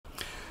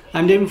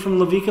I'm David from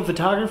Lavika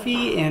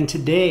Photography, and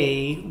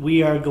today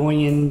we are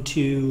going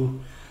into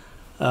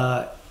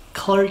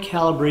color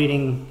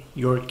calibrating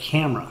your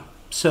camera.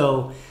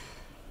 So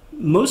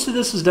most of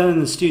this is done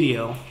in the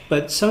studio,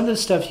 but some of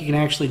this stuff you can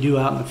actually do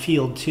out in the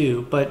field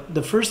too. But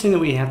the first thing that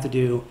we have to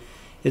do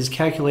is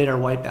calculate our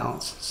white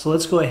balance. So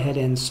let's go ahead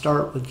and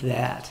start with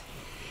that.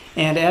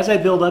 And as I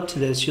build up to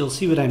this, you'll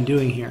see what I'm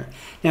doing here.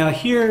 Now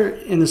here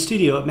in the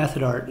studio at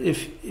Method Art,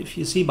 if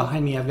you see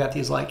behind me, I've got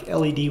these like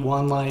LED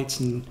wand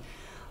lights and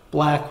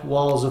black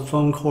walls of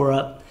foam core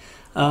up.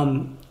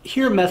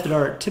 Here at Method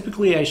Art,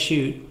 typically I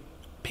shoot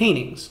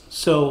paintings.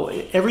 So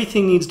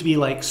everything needs to be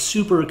like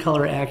super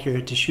color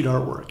accurate to shoot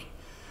artwork.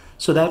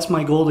 So that's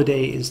my goal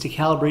today, is to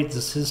calibrate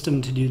the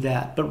system to do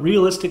that. But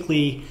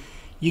realistically,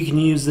 you can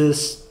use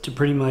this to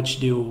pretty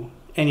much do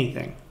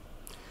anything.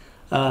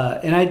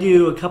 And I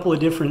do a couple of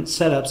different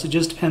setups. It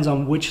just depends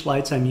on which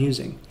lights I'm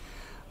using.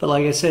 But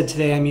like I said,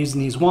 today I'm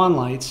using these wand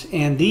lights,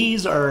 and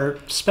these are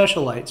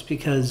special lights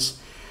because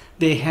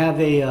they have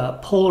a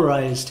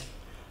polarized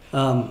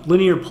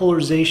linear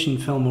polarization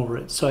film over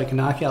it, so I can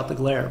knock out the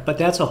glare. But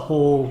that's a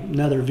whole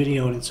nother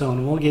video in its own,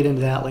 and we'll get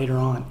into that later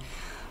on.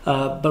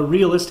 But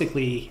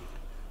realistically,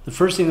 the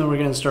first thing that we're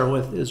going to start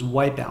with is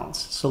white balance.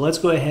 So let's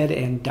go ahead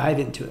and dive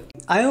into it.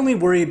 I only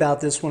worry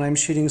about this when I'm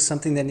shooting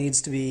something that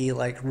needs to be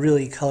like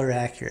really color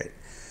accurate.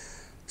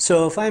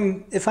 So if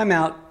I'm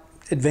out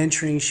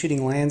adventuring,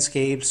 shooting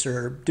landscapes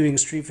or doing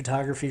street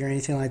photography or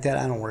anything like that,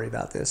 I don't worry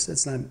about this.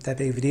 It's not that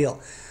big of a deal.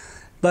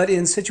 But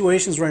in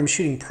situations where I'm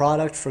shooting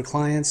product for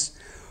clients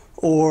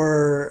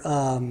or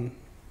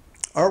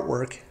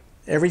artwork,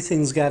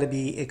 everything's got to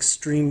be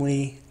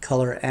extremely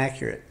color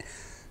accurate.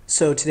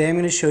 So today I'm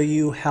going to show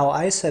you how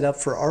I set up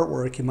for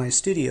artwork in my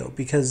studio,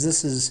 because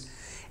this is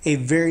a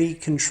very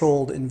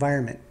controlled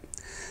environment.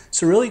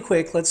 So really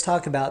quick, let's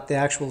talk about the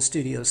actual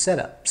studio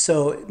setup.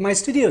 So my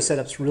studio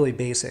setup's really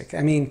basic.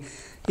 I mean,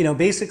 you know,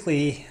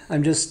 basically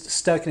I'm just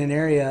stuck in an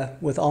area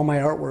with all my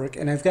artwork,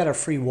 and I've got a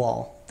free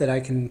wall that I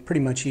can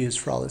pretty much use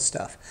for all this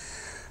stuff.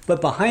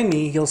 But behind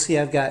me, you'll see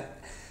I've got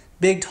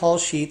big tall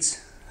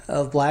sheets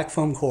of black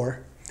foam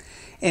core,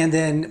 and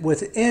then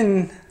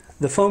within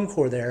the foam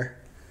core there,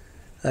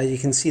 you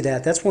can see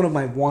that's one of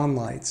my wand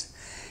lights.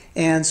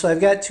 And so I've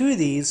got two of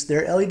these.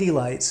 They're LED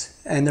lights,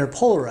 and they're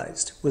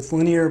polarized with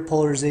linear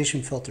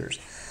polarization filters.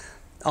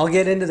 I'll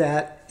get into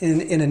that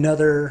in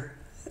another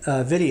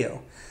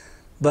video,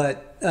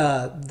 but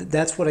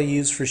that's what I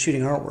use for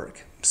shooting artwork.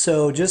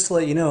 So just to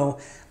let you know,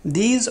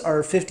 these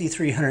are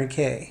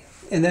 5300K.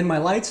 And then my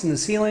lights in the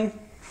ceiling,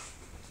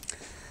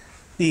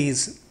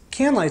 these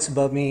can lights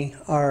above me,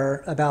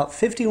 are about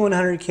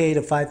 5100K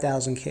to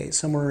 5000K,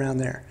 somewhere around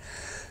there.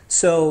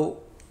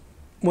 So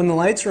when the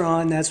lights are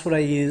on, that's what I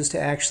use to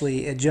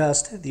actually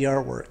adjust the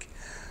artwork.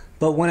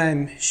 But when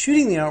I'm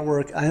shooting the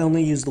artwork, I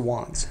only use the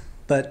wands.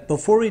 But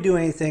before we do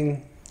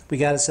anything, we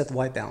got to set the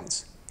white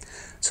balance.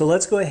 So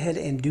let's go ahead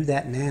and do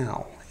that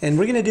now. And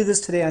we're going to do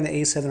this today on the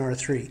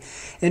A7R III.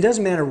 And it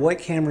doesn't matter what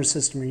camera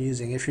system you're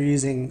using. If you're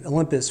using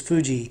Olympus,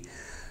 Fuji,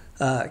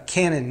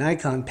 Canon,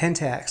 Nikon,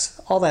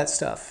 Pentax, all that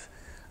stuff.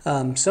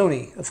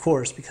 Sony, of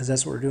course, because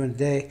that's what we're doing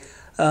today.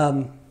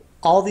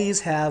 All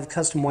these have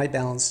custom white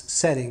balance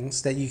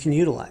settings that you can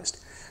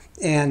utilize.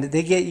 And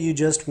they get you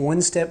just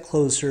one step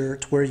closer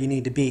to where you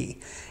need to be.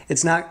 It's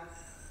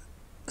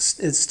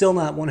still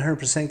not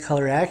 100%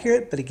 color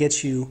accurate, but it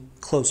gets you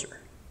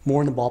closer,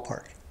 more in the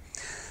ballpark.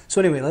 So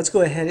anyway, let's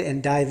go ahead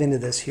and dive into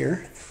this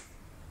here.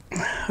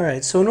 All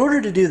right, so in order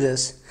to do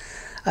this,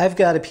 I've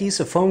got a piece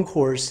of foam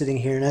core sitting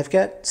here, and I've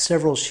got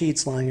several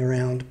sheets lying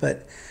around,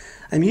 but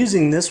I'm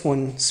using this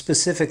one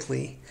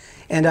specifically.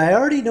 And I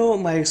already know what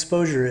my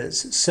exposure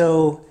is.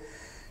 So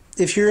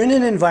if you're in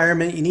an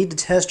environment, you need to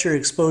test your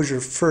exposure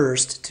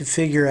first to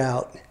figure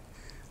out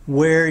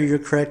where your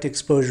correct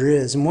exposure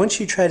is. And once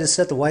you try to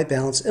set the white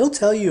balance, it'll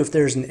tell you if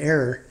there's an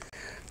error.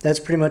 That's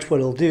pretty much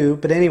what it'll do.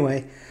 But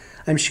anyway,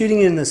 I'm shooting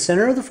in the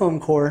center of the foam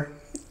core,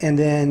 and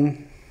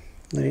then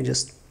let me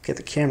just get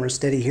the camera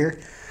steady here.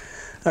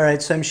 All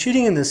right, so I'm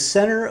shooting in the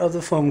center of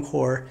the foam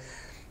core.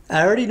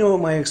 I already know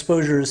what my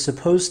exposure is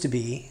supposed to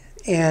be.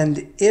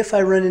 And if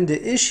I run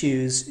into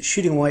issues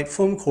shooting white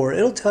foam core,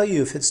 it'll tell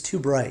you if it's too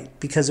bright,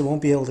 because it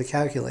won't be able to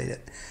calculate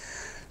it.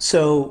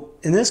 So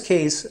in this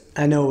case,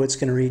 I know it's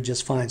going to read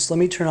just fine. So let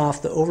me turn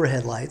off the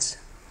overhead lights.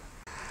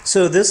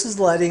 So this is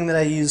the lighting that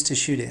I use to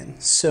shoot in.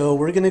 So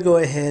we're going to go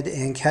ahead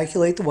and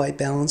calculate the white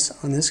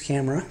balance on this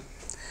camera.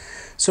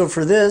 So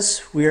for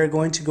this, we are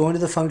going to go into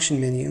the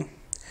function menu,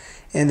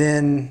 and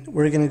then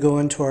we're going to go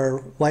into our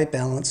white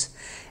balance,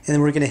 and then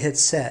we're going to hit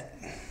set.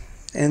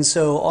 And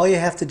so all you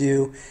have to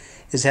do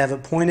is have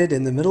it pointed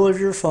in the middle of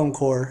your foam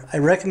core. I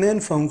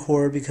recommend foam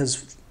core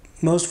because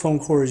most foam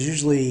core is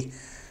usually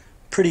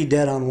pretty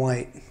dead on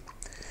white.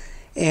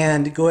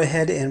 And go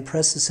ahead and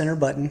press the center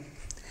button,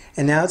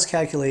 and now it's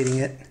calculating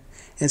it.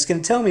 And it's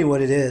going to tell me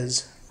what it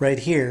is right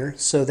here.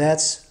 So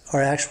that's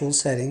our actual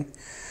setting.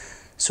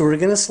 So we're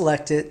going to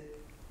select it,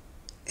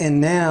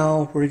 and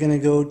now we're going to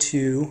go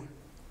to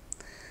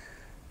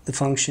the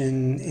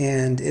function,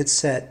 and it's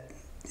set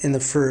in the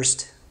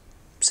first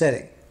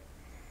setting.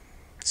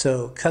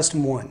 So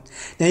custom 1.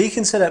 Now you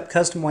can set up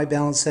custom white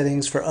balance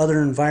settings for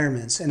other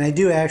environments, and I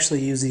do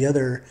actually use the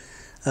other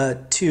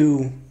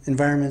 2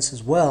 environments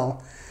as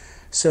well.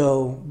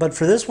 So, but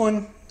for this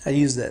one, I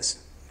use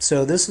this.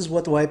 So this is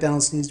what the white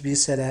balance needs to be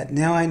set at.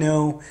 Now I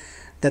know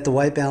that the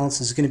white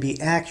balance is going to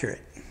be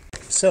accurate.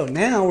 So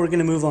now we're going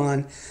to move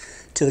on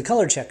to the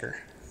color checker,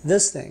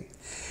 this thing.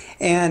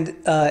 And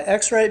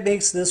X-Rite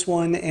makes this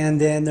one, and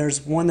then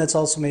there's one that's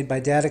also made by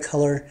Data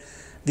Color.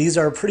 These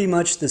are pretty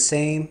much the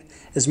same.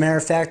 As a matter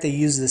of fact, they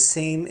use the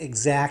same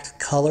exact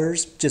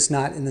colors, just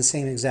not in the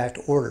same exact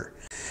order.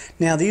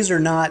 Now these are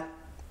not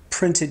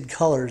printed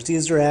colors.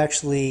 These are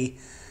actually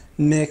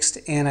mixed,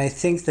 and I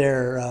think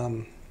they're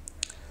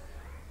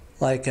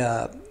like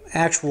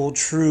actual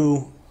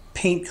true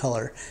paint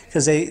color,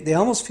 because they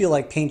almost feel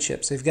like paint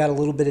chips. They've got a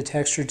little bit of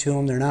texture to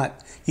them. They're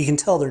not, you can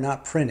tell they're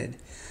not printed.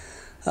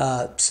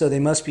 So they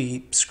must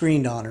be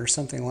screened on or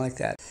something like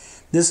that.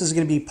 This is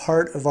going to be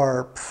part of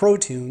our Pro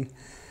Tune.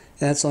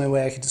 That's the only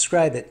way I could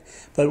describe it.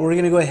 But we're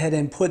going to go ahead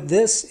and put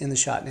this in the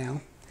shot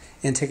now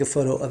and take a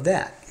photo of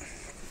that.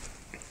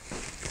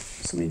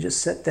 So let me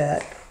just set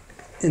that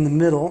in the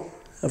middle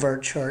of our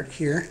chart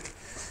here.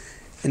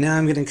 And now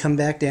I'm going to come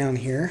back down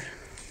here.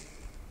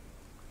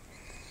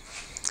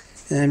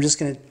 And I'm just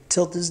going to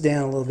tilt this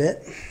down a little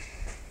bit.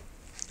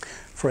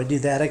 Before I do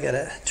that, I got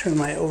to turn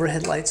my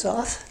overhead lights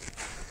off.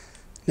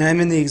 Now I'm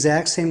in the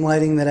exact same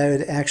lighting that I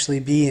would actually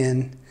be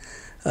in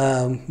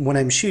when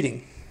I'm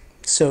shooting.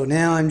 So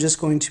now I'm just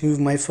going to move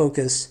my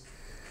focus.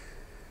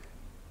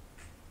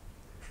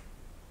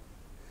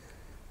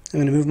 I'm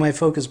going to move my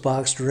focus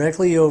box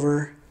directly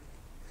over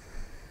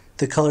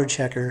the color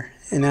checker,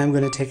 and now I'm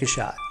going to take a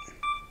shot.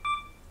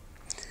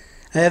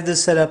 I have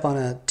this set up on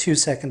a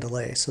 2-second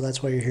delay, so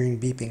that's why you're hearing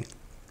beeping.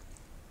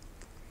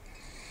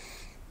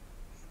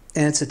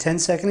 And it's a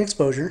 10-second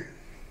exposure.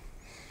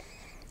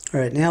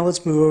 Alright, now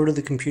let's move over to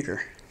the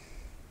computer.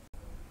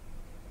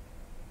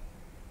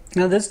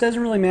 Now this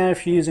doesn't really matter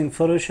if you're using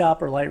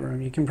Photoshop or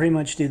Lightroom. You can pretty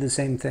much do the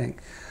same thing.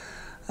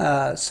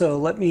 So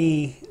let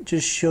me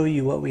just show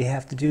you what we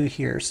have to do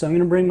here. So I'm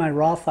going to bring my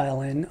raw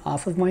file in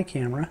off of my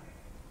camera.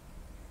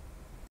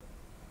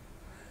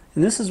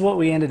 And this is what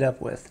we ended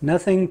up with.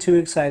 Nothing too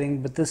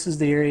exciting, but this is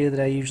the area that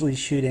I usually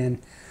shoot in.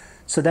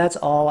 So that's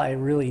all I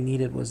really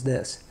needed, was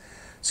this.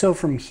 So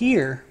from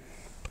here,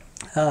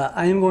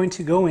 I am going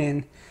to go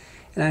in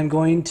and I'm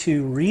going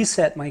to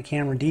reset my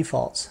camera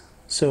defaults.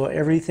 So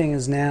everything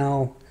is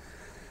now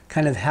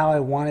kind of how I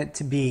want it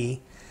to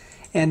be.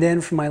 And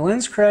then for my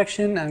lens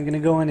correction, I'm going to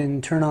go in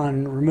and turn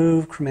on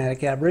remove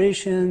chromatic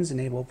aberrations,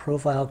 enable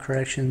profile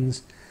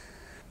corrections.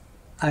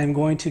 I'm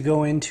going to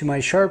go into my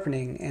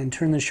sharpening and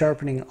turn the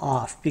sharpening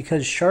off,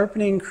 because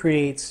sharpening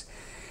creates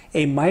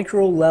a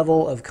micro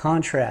level of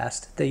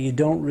contrast that you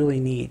don't really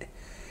need.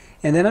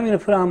 And then I'm going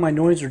to put on my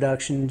noise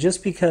reduction,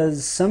 just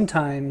because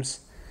sometimes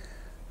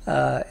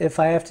if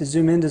I have to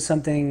zoom into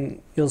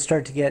something, you'll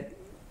start to get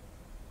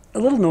a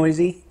little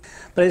noisy,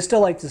 but I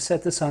still like to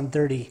set this on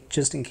 30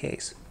 just in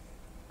case.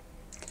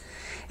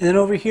 And then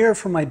over here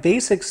for my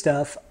basic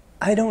stuff,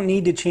 I don't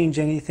need to change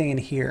anything in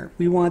here.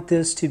 We want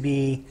this to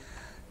be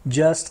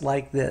just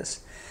like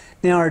this.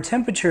 Now our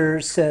temperature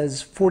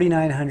says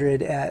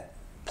 4900 at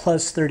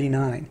plus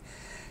 39.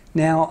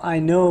 Now I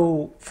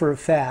know for a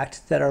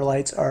fact that our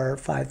lights are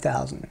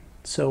 5000.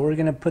 So we're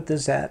going to put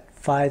this at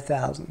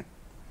 5000.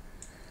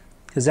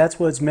 Because that's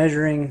what it's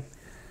measuring,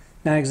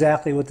 not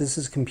exactly what this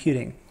is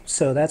computing.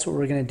 So that's what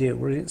we're going to do.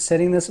 We're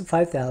setting this at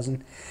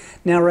 5000.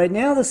 Now right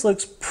now this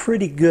looks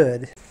pretty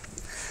good.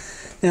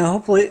 Now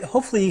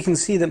hopefully you can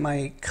see that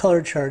my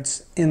color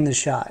chart's in the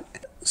shot.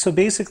 So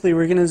basically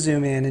we're going to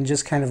zoom in and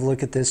just kind of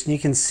look at this, and you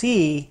can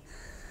see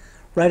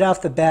right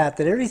off the bat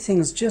that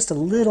everything's just a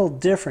little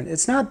different.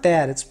 It's not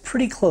bad, it's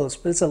pretty close,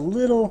 but it's a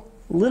little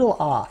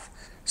off.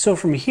 So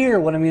from here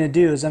what I'm going to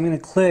do is I'm going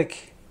to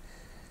click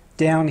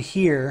down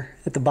here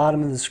at the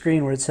bottom of the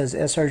screen where it says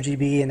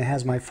sRGB and it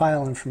has my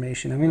file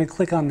information. I'm going to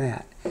click on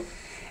that.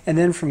 And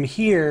then from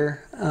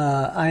here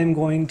I'm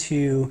going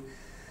to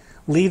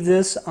leave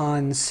this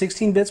on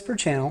 16 bits per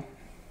channel,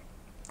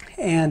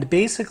 and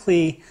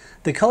basically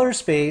the color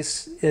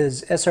space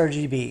is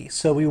sRGB,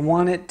 so we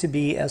want it to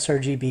be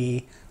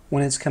sRGB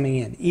when it's coming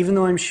in. Even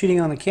though I'm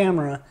shooting on the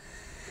camera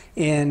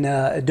in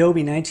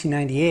Adobe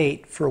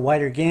 1998 for a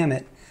wider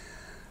gamut,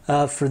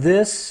 for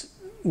this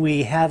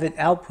we have it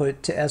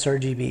output to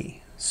sRGB,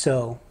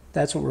 so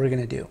that's what we're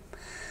going to do.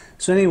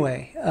 So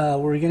anyway,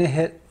 we're going to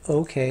hit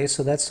OK,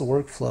 so that's the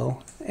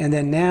workflow, and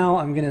then now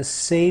I'm going to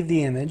save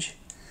the image.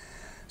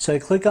 So I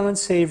click on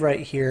save right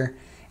here,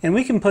 and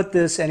we can put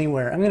this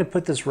anywhere. I'm going to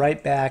put this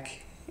right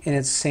back in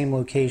its same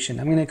location.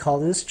 I'm going to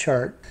call this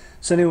chart.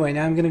 So anyway,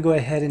 now I'm going to go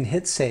ahead and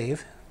hit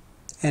save,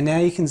 and now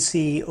you can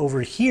see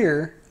over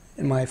here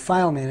in my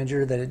file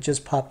manager that it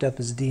just popped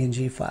up as a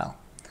DNG file.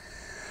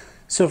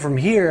 So from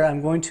here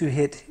I'm going to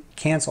hit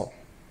cancel,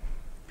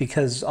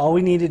 because all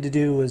we needed to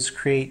do was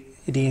create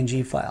a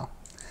DNG file.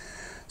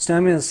 So now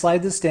I'm going to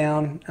slide this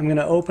down. I'm going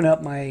to open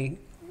up my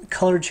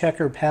color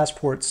checker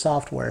passport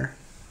software,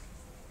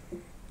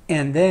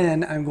 And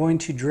then I'm going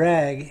to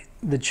drag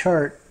the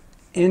chart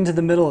into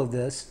the middle of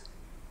this.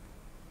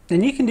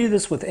 And you can do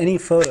this with any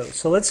photo.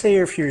 So let's say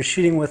if you're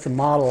shooting with a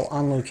model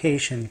on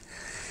location,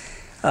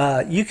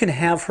 you can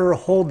have her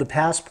hold the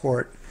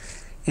passport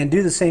and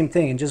do the same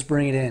thing and just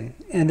bring it in.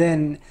 And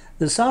then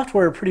the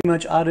software pretty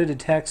much auto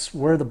detects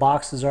where the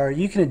boxes are.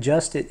 You can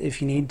adjust it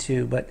if you need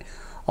to, but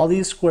all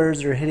these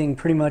squares are hitting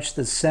pretty much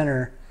the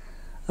center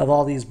of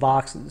all these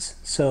boxes.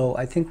 So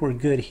I think we're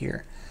good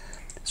here.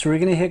 So we're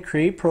going to hit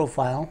create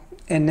profile,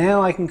 and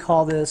now I can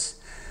call this,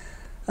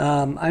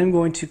 I'm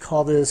going to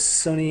call this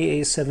Sony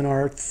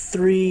A7R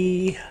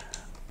III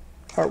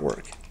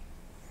artwork,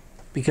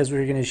 because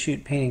we're going to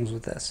shoot paintings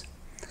with this.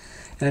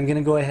 And I'm going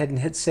to go ahead and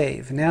hit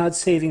save. Now it's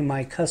saving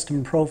my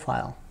custom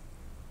profile.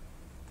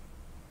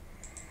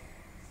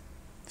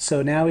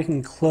 So now we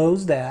can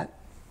close that,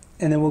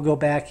 and then we'll go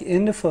back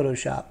into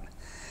Photoshop.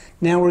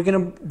 Now we're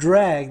going to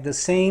drag the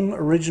same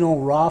original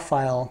raw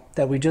file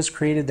that we just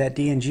created that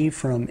DNG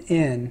from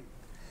in.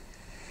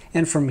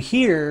 And from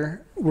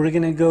here, we're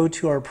going to go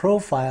to our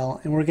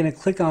profile, and we're going to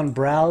click on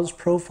Browse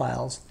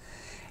Profiles.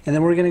 And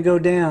then we're going to go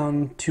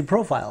down to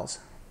Profiles.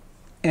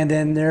 And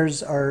then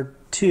there's our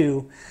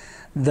two.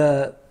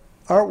 The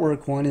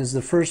artwork one is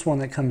the first one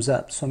that comes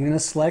up. So I'm going to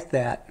select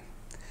that,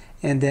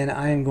 and then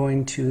I am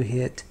going to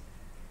hit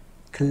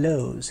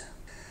Close.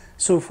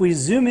 So if we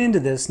zoom into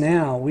this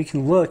now, we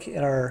can look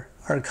at our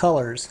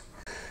colors.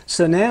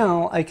 So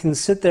now I can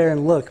sit there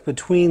and look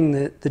between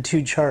the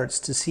two charts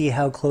to see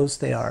how close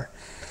they are.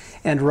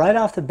 And right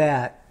off the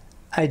bat,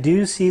 I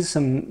do see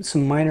some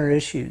minor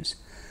issues.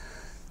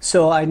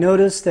 So I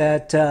noticed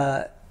that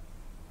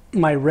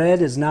my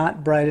red is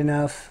not bright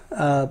enough,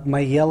 my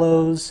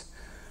yellows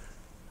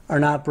are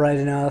not bright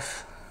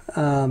enough,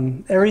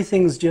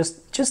 everything's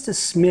just a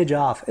smidge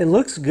off. It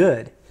looks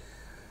good,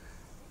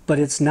 but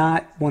it's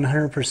not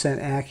 100%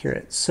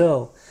 accurate.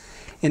 So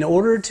in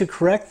order to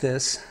correct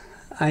this,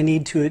 I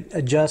need to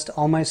adjust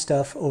all my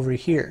stuff over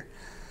here.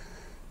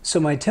 So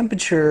my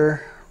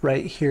temperature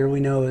right here we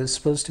know is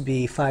supposed to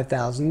be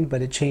 5,000,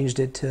 but it changed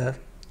it to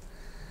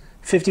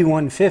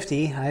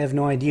 5150. I have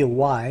no idea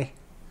why,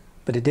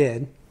 but it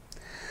did.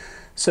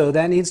 So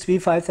that needs to be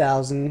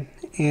 5,000,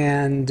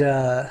 and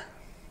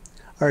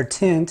our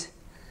tint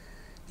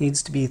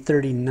needs to be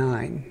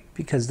 39,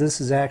 because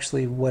this is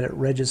actually what it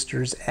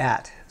registers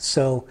at.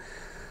 So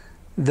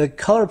the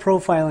color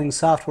profiling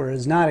software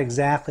is not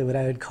exactly what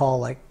I would call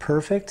like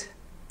perfect.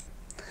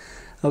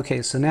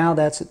 Okay, so now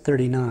that's at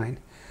 39.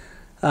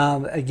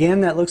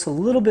 Again, that looks a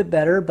little bit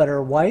better, but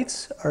our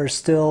whites are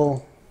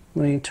still,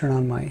 let me turn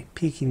on my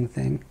peaking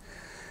thing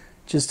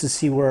just to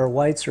see where our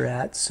whites are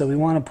at. So we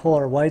want to pull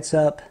our whites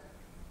up.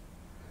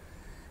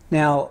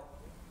 Now,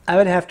 I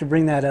would have to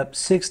bring that up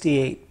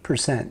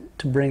 68%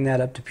 to bring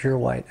that up to pure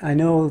white. I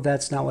know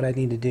that's not what I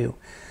need to do.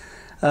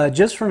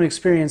 Just from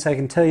experience, I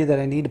can tell you that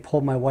I need to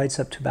pull my whites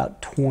up to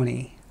about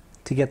 20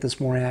 to get this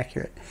more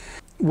accurate.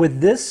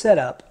 With this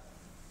setup,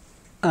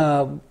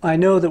 I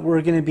know that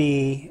we're going to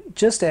be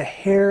just a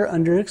hair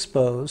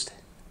underexposed.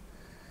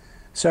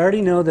 So I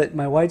already know that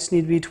my whites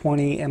need to be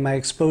 20 and my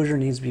exposure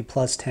needs to be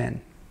plus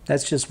 10.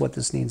 That's just what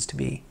this needs to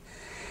be.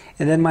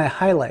 And then my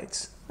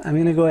highlights, I'm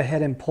going to go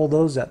ahead and pull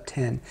those up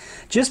 10.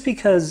 Just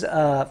because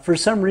for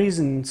some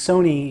reason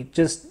Sony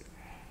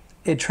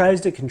it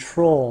tries to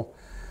control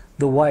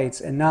the whites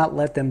and not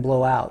let them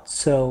blow out.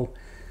 So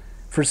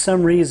for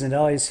some reason it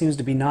always seems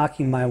to be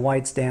knocking my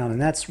whites down,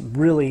 and that's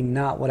really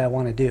not what I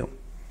want to do.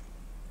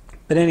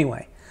 But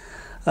anyway,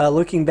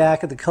 looking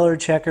back at the color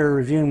checker,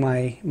 reviewing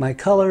my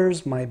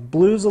colors, my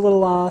blue's a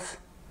little off,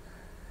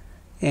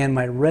 and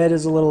my red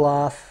is a little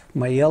off.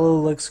 My yellow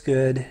looks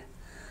good.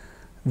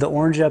 The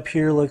orange up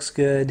here looks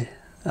good.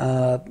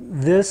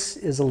 This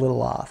is a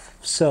little off.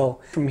 So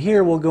from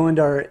here we'll go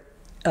into our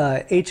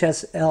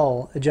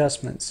HSL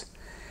adjustments.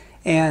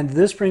 And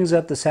this brings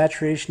up the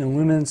saturation and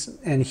luminance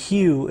and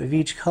hue of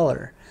each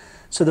color.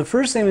 So the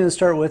first thing I'm going to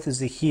start with is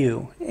the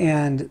hue.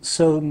 And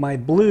so my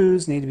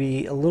blues need to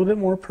be a little bit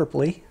more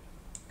purpley,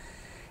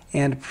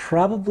 and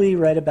probably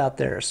right about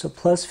there. So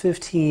plus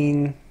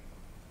 15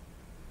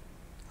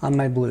 on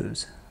my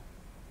blues.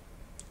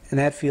 And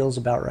that feels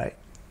about right.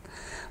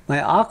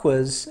 My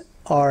aquas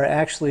are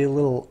actually a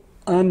little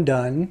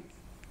undone,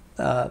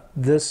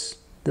 this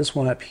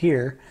one up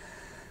here.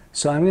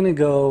 So I'm going to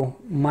go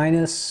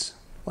minus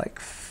like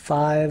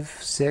 5,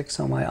 6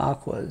 on my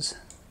aquas.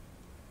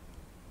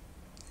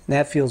 And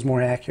that feels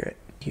more accurate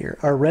here.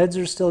 Our reds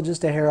are still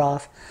just a hair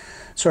off.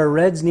 So our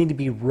reds need to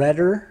be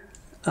redder.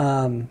 So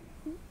I'm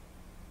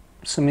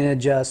going to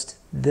adjust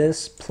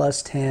this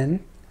plus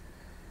 10.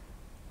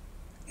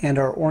 And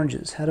our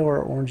oranges. How do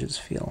our oranges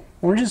feel?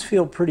 Oranges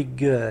feel pretty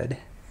good.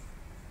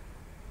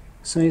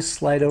 So let me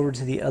slide over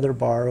to the other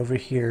bar over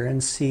here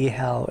and see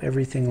how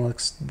everything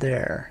looks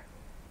there.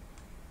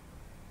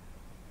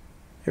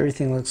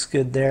 Everything looks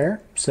good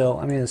there, so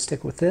I'm going to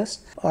stick with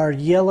this. Our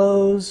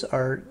yellows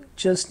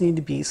just need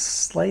to be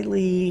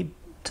slightly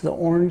to the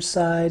orange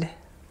side.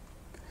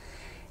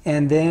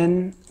 And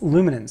then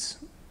luminance.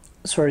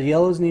 So our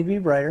yellows need to be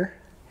brighter.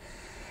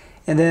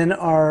 And then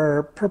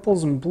our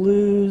purples and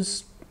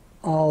blues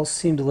all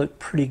seem to look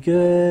pretty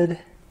good.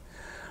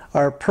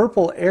 Our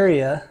purple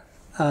area,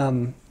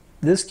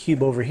 this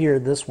cube over here,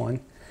 this one,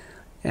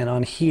 and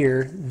on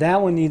here,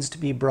 that one needs to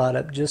be brought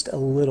up just a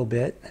little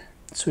bit.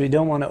 So we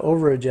don't want to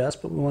over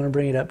adjust, but we want to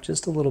bring it up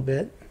just a little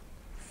bit.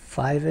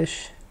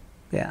 5-ish.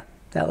 Yeah,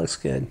 that looks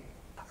good.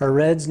 Our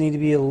reds need to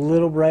be a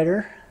little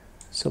brighter,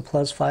 so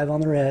 +5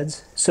 on the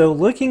reds. So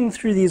looking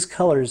through these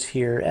colors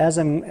here, as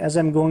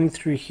I'm going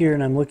through here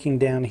and I'm looking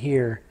down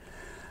here,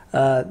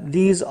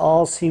 these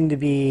all seem to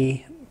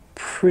be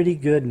pretty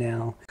good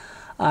now.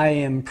 I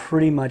am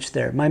pretty much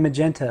there. My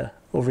magenta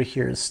over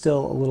here is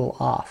still a little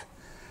off.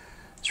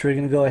 So we're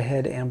going to go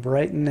ahead and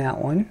brighten that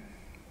one.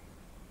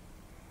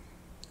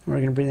 We're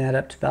going to bring that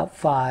up to about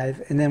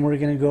 5, and then we're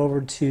going to go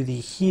over to the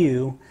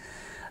hue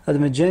of the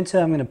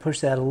magenta. I'm going to push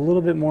that a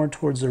little bit more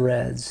towards the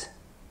reds.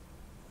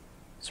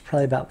 It's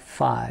probably about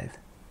 5.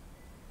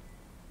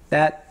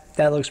 That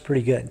looks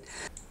pretty good.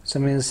 So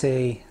I'm going to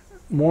say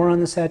more on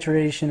the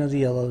saturation of the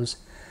yellows,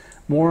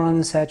 more on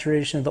the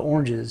saturation of the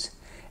oranges,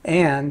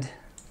 and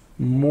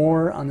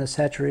more on the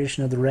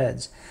saturation of the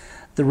reds.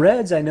 The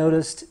reds, I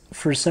noticed,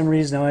 for some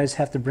reason, I always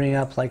have to bring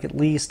up like at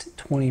least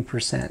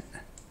 20%.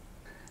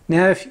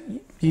 Now, if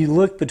you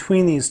look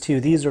between these two,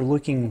 these are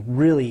looking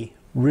really,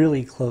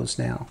 really close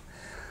now.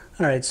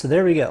 All right, so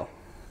there we go.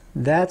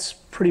 That's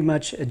pretty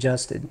much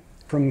adjusted.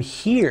 From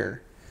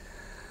here,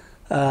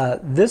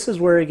 this is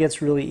where it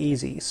gets really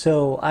easy.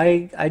 So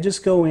I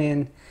just go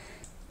in.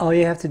 All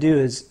you have to do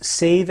is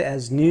save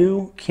as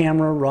new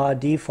camera raw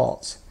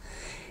defaults.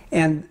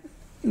 And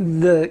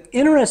the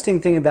interesting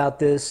thing about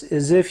this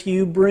is if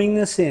you bring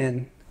this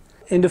into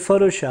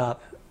Photoshop,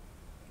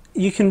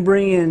 you can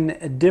bring in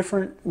a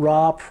different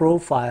raw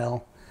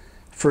profile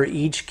for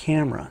each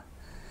camera.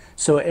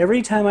 So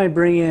every time I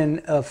bring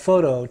in a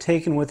photo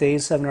taken with the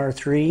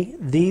A7R3,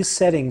 these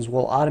settings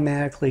will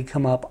automatically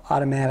come up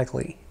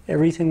automatically.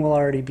 Everything will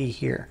already be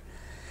here.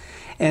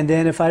 And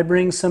then if I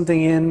bring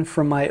something in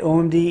from my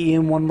OMD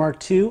EM1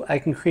 Mark II, I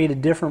can create a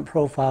different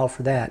profile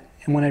for that.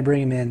 And when I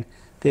bring them in,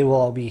 they will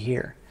all be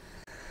here.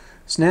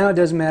 So now it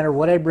doesn't matter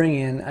what I bring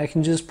in, I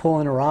can just pull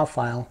in a raw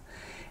file.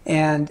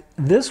 And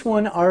this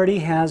one already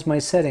has my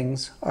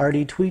settings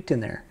already tweaked in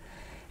there.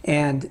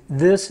 And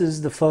this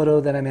is the photo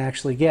that I'm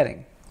actually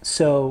getting.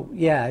 So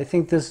yeah, I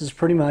think this is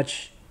pretty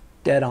much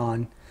dead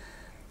on.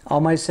 All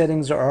my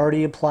settings are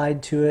already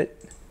applied to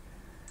it.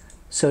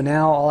 So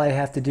now all I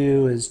have to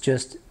do is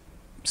just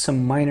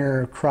some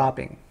minor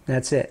cropping.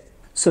 That's it.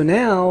 So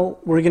now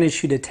we're going to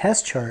shoot a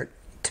test chart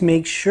to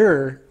make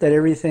sure that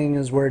everything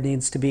is where it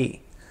needs to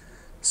be.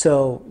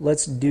 So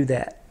let's do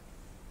that.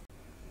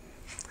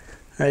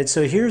 All right,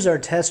 so here's our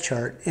test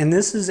chart, and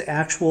this is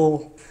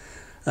actual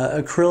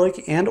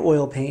acrylic and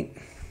oil paint.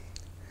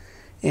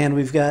 And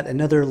we've got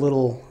another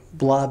little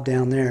blob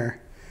down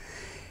there.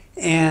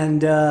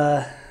 And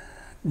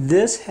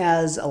this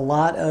has a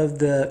lot of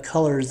the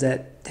colors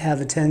that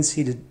have a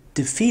tendency to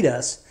defeat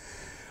us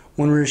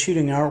when we're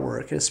shooting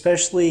artwork,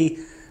 especially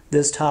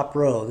this top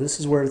row. This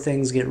is where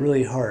things get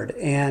really hard.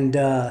 And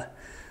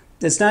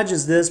it's not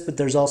just this, but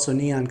there's also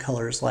neon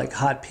colors like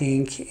hot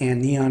pink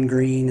and neon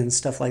green and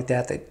stuff like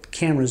that that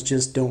cameras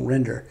just don't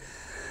render.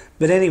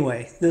 But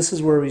anyway, this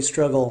is where we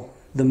struggle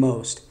the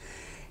most.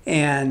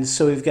 And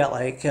so we've got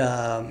like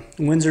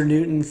Winsor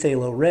Newton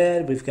Phthalo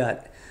Red, we've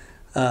got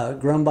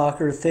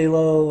Grumbacher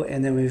Phthalo,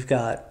 and then we've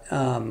got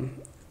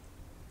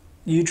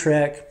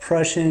Utrecht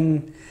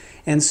Prussian.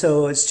 And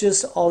so it's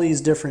just all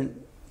these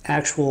different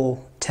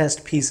actual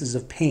test pieces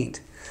of paint.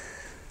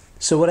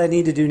 So what I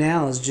need to do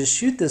now is just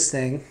shoot this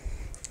thing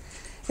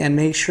and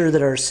make sure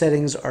that our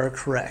settings are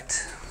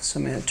correct.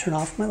 So I'm going to turn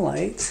off my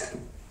light,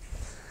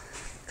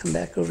 come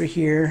back over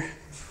here.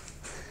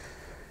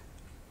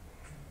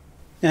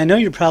 Now I know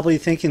you're probably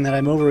thinking that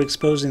I'm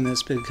overexposing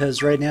this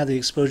because right now the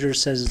exposure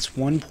says it's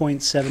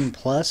 1.7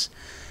 plus,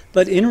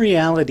 but in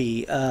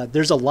reality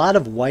there's a lot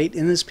of white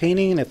in this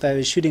painting, and if I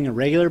was shooting a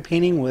regular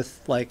painting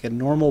with like a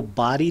normal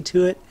body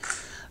to it,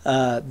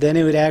 then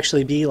it would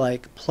actually be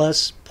like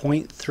plus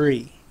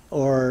 0.3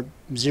 or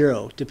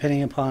 0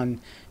 depending upon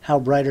how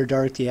bright or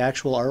dark the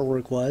actual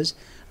artwork was.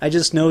 I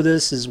just know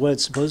this is what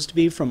it's supposed to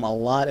be from a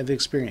lot of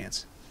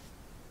experience.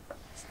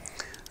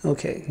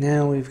 Okay,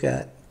 now we've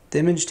got the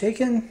image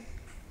taken.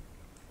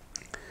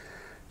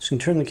 Just going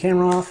to turn the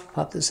camera off,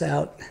 pop this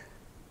out,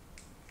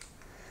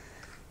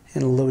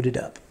 and load it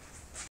up.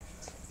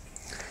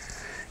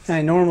 Now,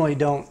 I normally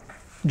don't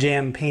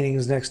jam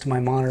paintings next to my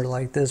monitor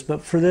like this,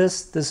 but for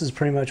this is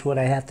pretty much what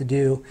I have to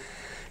do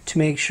to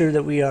make sure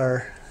that we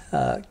are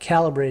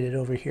calibrated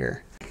over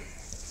here.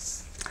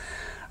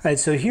 Alright,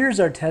 so here's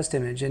our test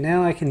image, and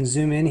now I can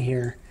zoom in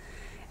here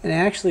and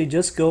actually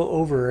just go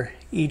over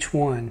each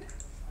one.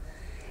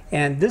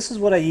 And this is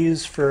what I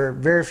use for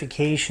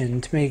verification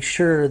to make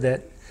sure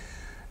that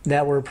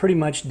we're pretty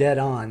much dead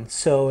on.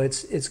 So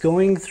it's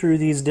going through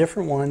these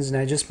different ones, and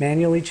I just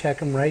manually check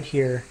them right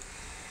here.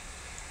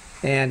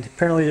 And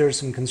apparently there's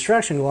some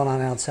construction going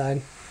on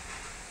outside.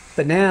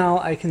 But now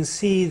I can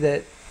see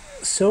that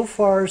so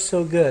far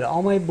so good.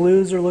 All my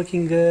blues are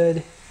looking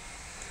good.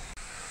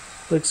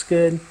 Looks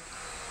good.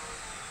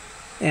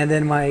 And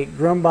then my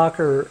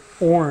Grumbacher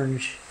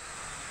orange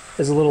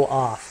is a little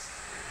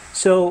off.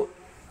 So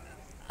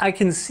I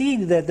can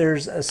see that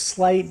there's a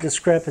slight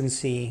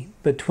discrepancy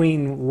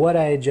between what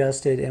I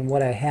adjusted and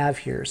what I have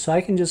here. So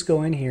I can just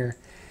go in here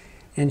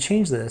and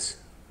change this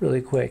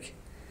really quick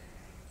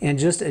and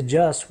just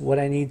adjust what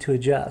I need to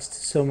adjust.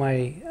 So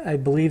I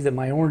believe that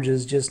my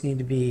oranges just need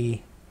to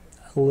be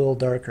a little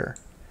darker.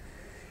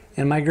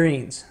 And my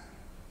greens,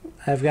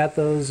 I've got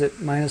those at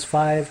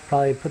 -5,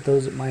 probably put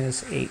those at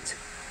 -8.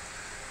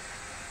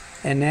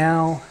 And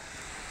now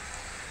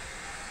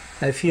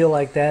I feel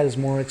like that is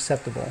more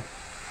acceptable.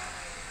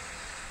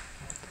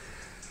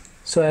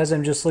 So as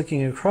I'm just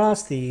looking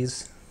across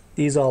these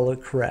all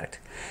look correct.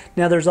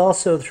 Now there's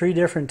also 3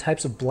 different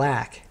types of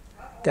black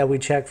that we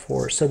check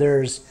for. So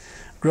there's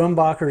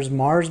Grumbacher's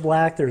Mars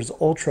Black, there's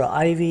Ultra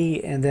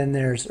Ivy, and then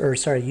there's,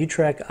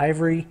 Utrecht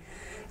Ivory,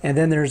 and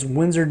then there's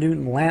Winsor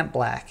Newton Lamp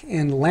Black.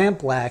 And Lamp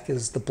Black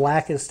is the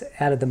blackest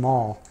out of them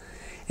all.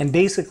 And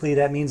basically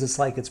that means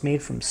it's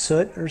made from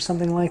soot or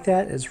something like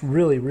that. It's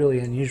really, really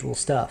unusual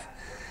stuff.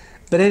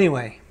 But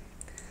anyway,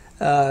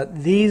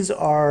 these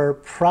are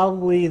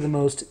probably the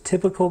most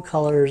typical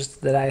colors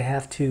that I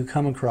have to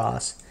come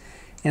across.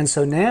 And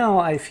so now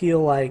I feel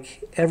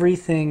like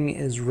everything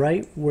is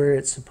right where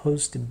it's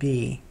supposed to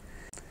be.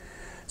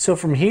 So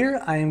from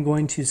here, I am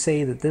going to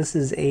say that this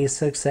is a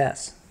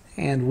success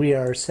and we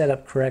are set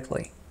up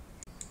correctly.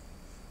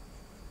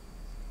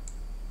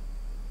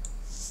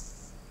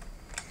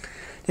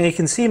 Now you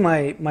can see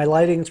my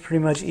lighting is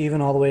pretty much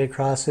even all the way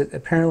across it.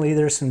 Apparently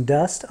there's some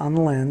dust on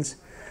the lens.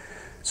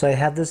 So I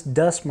have this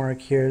dust mark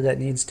here that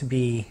needs to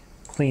be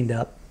cleaned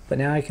up, but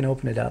now I can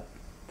open it up.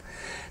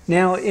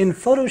 Now in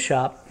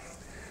Photoshop,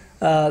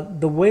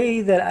 the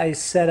way that I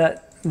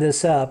set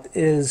this up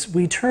is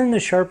we turn the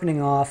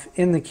sharpening off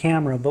in the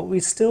camera, but we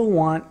still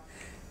want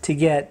to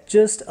get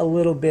just a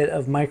little bit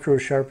of micro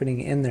sharpening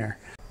in there.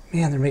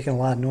 Man, they're making a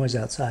lot of noise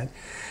outside.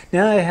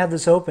 Now that I have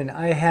this open,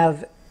 I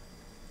have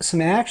some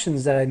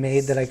actions that I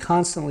made that I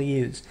constantly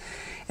use.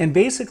 And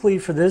basically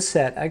for this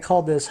set, I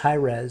call this high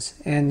res,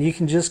 and you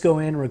can just go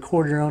in,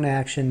 record your own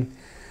action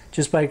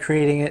just by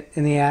creating it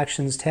in the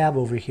actions tab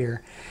over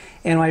here.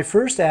 And my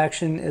first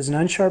action is an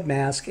unsharp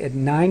mask at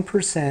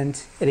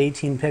 9% at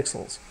 18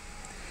 pixels.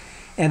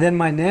 And then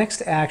my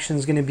next action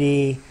is going to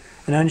be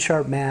an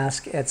unsharp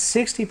mask at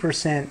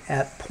 60%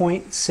 at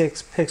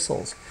 0.6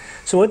 pixels.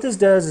 So what this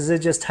does is it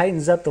just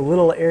tightens up the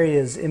little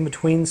areas in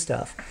between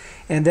stuff.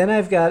 And then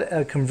I've got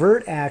a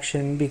convert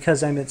action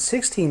because I'm at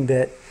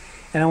 16-bit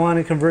and I want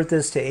to convert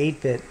this to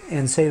 8-bit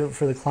and save it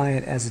for the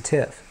client as a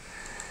TIFF.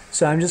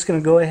 So I'm just going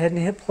to go ahead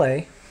and hit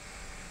play.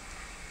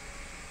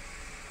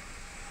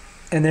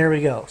 And there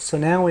we go. So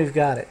now we've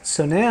got it.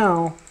 So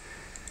now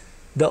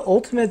the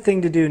ultimate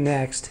thing to do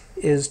next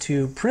is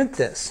to print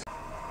this.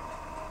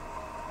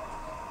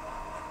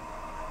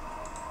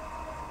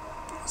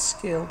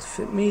 Scale to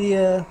fit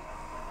media.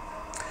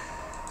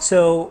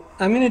 So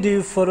I'm going to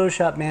do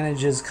Photoshop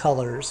Manages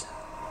Colors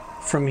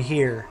from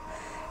here.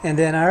 And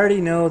then I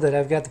already know that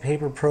I've got the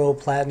Paper Pro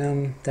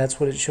Platinum. That's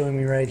what it's showing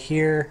me right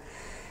here.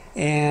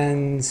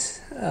 And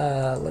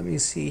let me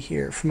see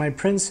here. For my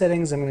print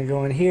settings, I'm going to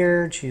go in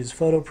here, choose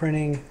photo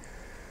printing,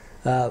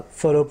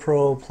 Photo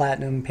Pro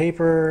Platinum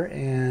paper,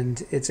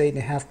 and it's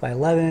 8.5 by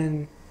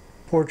 11,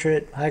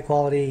 portrait, high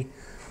quality.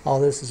 All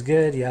this is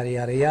good, yada,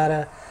 yada,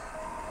 yada.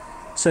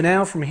 So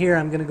now from here,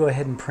 I'm going to go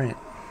ahead and print.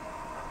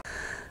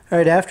 All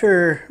right,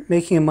 after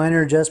making a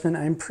minor adjustment,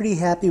 I'm pretty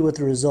happy with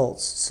the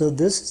results. So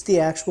this is the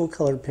actual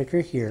color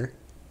picker here.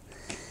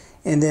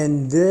 And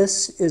then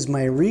this is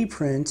my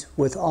reprint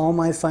with all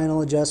my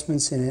final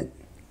adjustments in it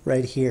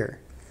right here.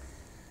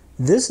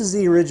 This is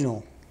the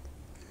original.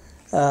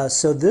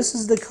 So this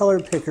is the color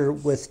picker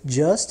with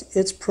just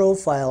its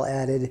profile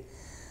added,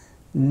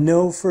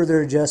 no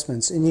further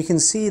adjustments. And you can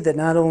see that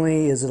not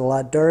only is it a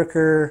lot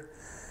darker,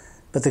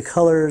 but the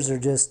colors are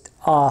just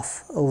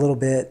off a little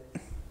bit.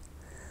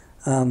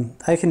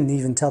 I can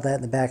even tell that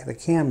in the back of the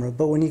camera,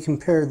 but when you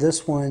compare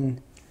this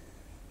one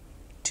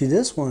to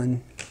this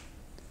one,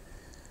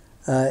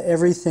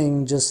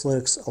 everything just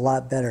looks a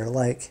lot better,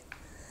 like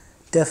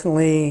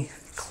definitely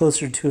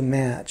closer to a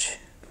match.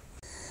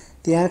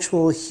 The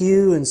actual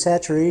hue and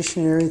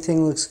saturation and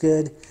everything looks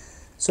good.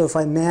 So if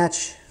I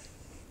match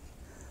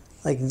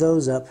like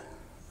those up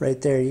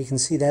right there, you can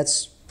see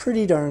that's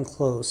pretty darn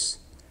close.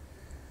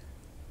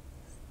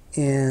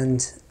 And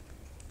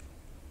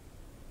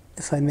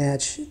if I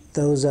match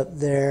those up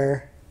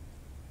there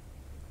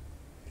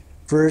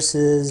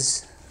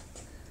versus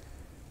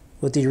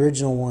what the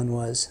original one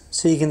was.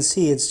 So you can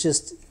see it's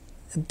just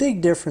a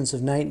big difference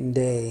of night and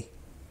day.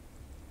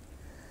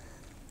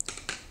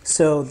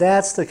 So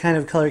that's the kind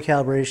of color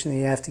calibration that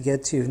you have to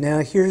get to. Now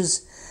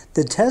here's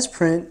the test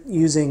print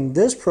using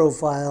this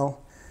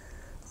profile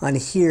on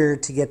here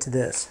to get to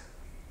this.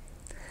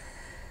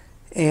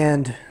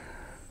 And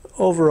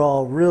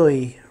overall,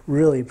 really,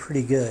 really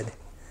pretty good.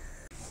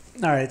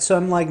 All right, so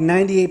I'm like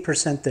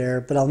 98%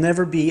 there, but I'll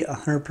never be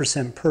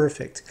 100%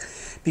 perfect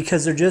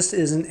because there just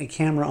isn't a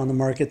camera on the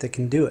market that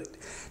can do it.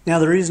 Now,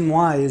 the reason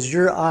why is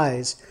your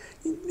eyes,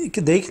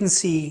 they can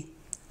see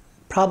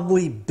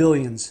probably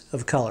billions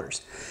of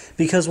colors.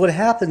 Because what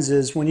happens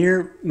is when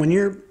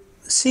you're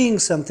seeing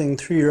something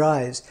through your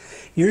eyes,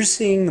 you're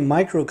seeing the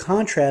micro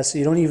contrast that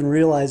you don't even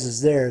realize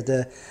is there.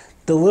 The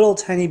little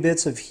tiny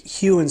bits of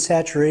hue and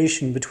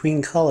saturation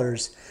between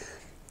colors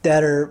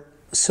that are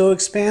so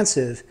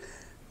expansive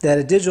that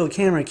a digital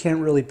camera can't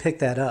really pick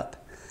that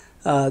up.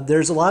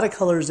 There's a lot of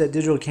colors that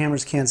digital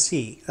cameras can't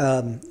see.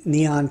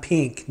 Neon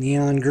pink,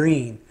 neon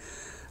green,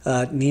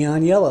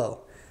 neon yellow.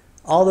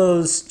 All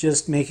those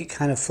just make it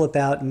kind of flip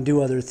out and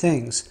do other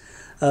things.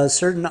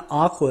 Certain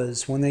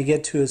aquas, when they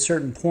get to a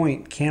certain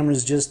point,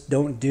 cameras just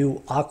don't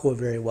do aqua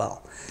very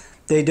well.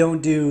 They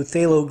don't do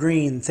phthalo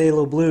green,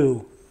 phthalo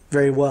blue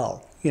very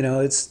well. You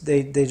know,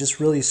 they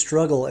just really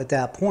struggle at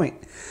that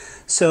point.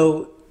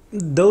 So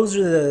those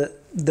are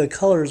the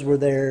colors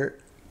where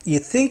you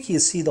think you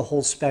see the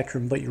whole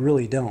spectrum, but you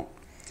really don't.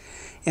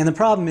 And the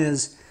problem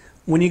is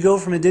when you go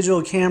from a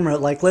digital camera,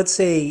 like let's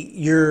say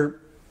your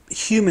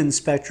human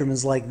spectrum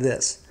is like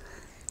this.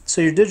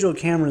 So your digital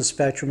camera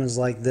spectrum is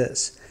like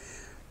this.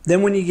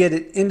 Then when you get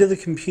it into the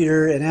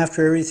computer and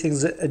after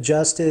everything's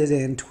adjusted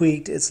and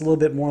tweaked, it's a little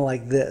bit more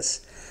like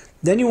this.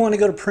 Then you want to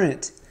go to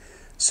print.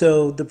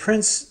 So the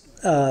print's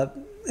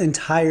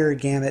entire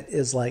gamut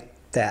is like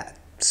that.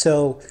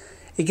 So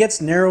it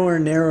gets narrower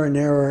and narrower and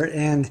narrower,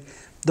 and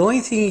the only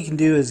thing you can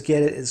do is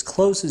get it as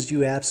close as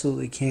you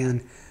absolutely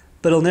can,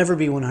 but it'll never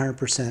be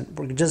 100%.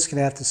 We're just going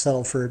to have to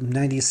settle for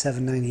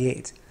 97,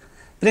 98.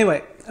 But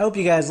anyway, I hope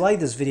you guys like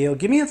this video.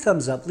 Give me a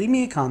thumbs up, leave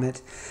me a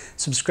comment,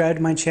 subscribe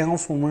to my channel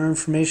for more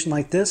information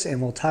like this, and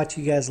we'll talk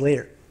to you guys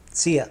later.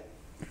 See ya.